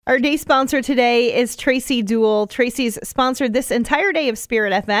Our day sponsor today is Tracy Deuel. Tracy's sponsored this entire day of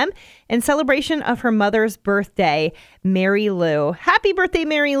Spirit FM in celebration of her mother's birthday, Mary Lou. Happy birthday,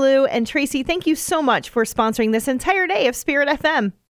 Mary Lou. And Tracy, thank you so much for sponsoring this entire day of Spirit FM.